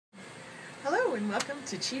Hello and welcome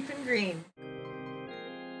to Cheap and Green.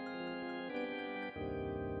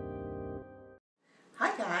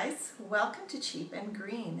 Hi guys, welcome to Cheap and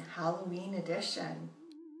Green Halloween edition.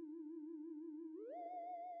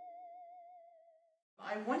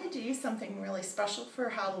 I wanted to do something really special for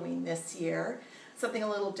Halloween this year, something a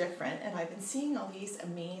little different, and I've been seeing all these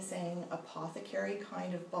amazing Apothecary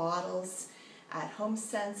kind of bottles at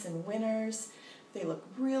HomeSense and Winners. They look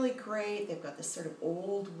really great. They've got this sort of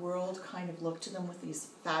old world kind of look to them with these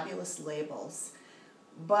fabulous labels.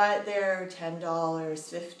 But they're $10,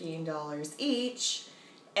 $15 each,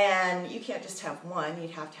 and you can't just have one,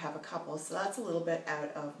 you'd have to have a couple, so that's a little bit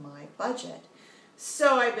out of my budget.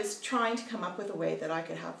 So I was trying to come up with a way that I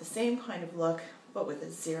could have the same kind of look, but with a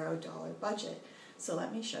 $0 budget. So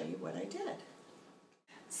let me show you what I did.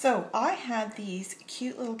 So I had these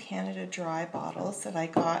cute little Canada Dry bottles that I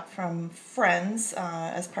got from friends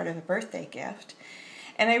as part of a birthday gift.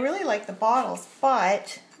 And I really like the bottles,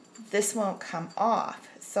 but this won't come off.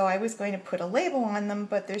 So I was going to put a label on them,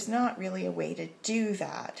 but there's not really a way to do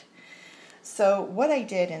that. So what I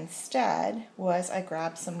did instead was I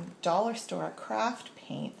grabbed some dollar store craft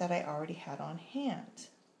paint that I already had on hand.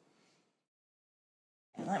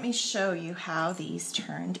 And let me show you how these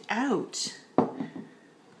turned out.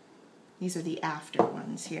 These are the after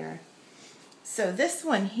ones here. So this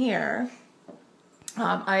one here,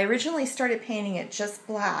 I originally started painting it just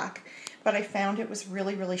black, but I found it was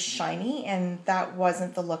really, really shiny, and that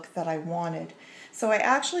wasn't the look that I wanted. So I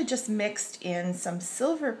actually just mixed in some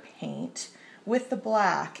silver paint with the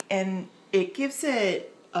black, and it gives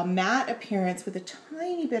it a matte appearance with a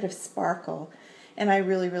tiny bit of sparkle, and I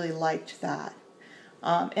really, really liked that.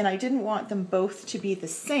 And I didn't want them both to be the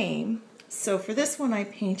same, so for this one I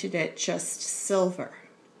painted it just silver.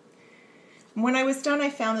 When I was done, I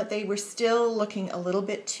found that they were still looking a little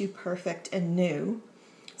bit too perfect and new.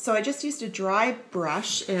 So I just used a dry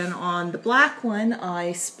brush, and on the black one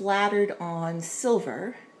I splattered on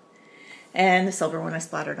silver, and the silver one I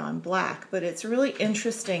splattered on black. But it's really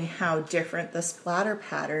interesting how different the splatter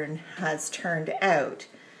pattern has turned out.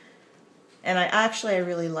 And I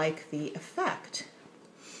really like the effect.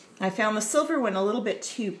 I found the silver one a little bit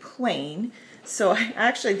too plain, so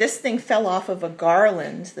this thing fell off of a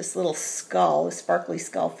garland. This little skull, a sparkly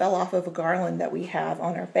skull, fell off of a garland that we have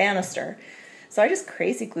on our banister. So I just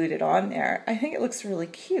crazy glued it on there. I think it looks really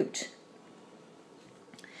cute.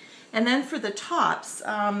 And then for the tops,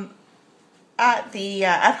 at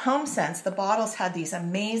HomeSense, the bottles had these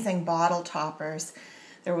amazing bottle toppers.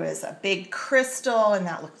 There was a big crystal, and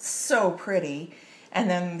that looked so pretty. And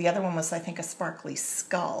then the other one was, I think, a sparkly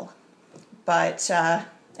skull. But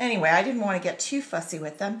anyway, I didn't want to get too fussy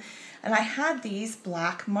with them. And I had these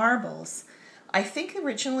black marbles. I think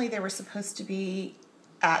originally they were supposed to be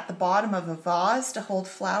at the bottom of a vase to hold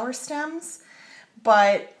flower stems,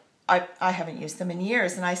 but I haven't used them in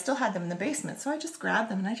years, and I still had them in the basement. So I just grabbed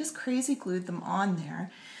them and I just crazy glued them on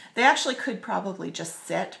there. They actually could probably just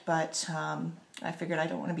sit, but I figured I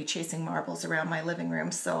don't want to be chasing marbles around my living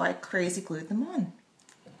room, so I crazy glued them on.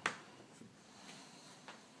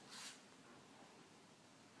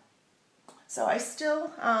 So I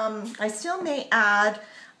still may add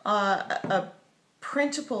a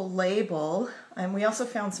printable label, and we also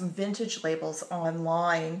found some vintage labels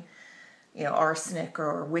online, you know, arsenic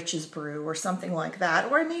or witch's brew or something like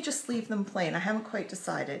that, or I may just leave them plain. I haven't quite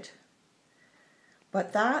decided.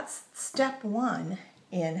 But that's step one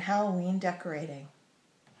in Halloween decorating.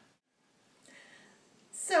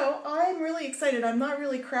 So I'm really excited. I'm not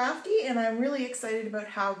really crafty, and I'm really excited about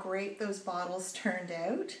how great those bottles turned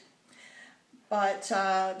out. But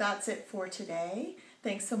that's it for today.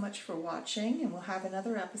 Thanks so much for watching, and we'll have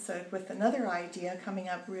another episode with another idea coming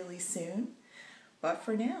up really soon. But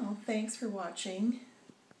for now, thanks for watching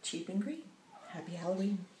Cheap and Green. Happy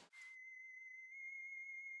Halloween.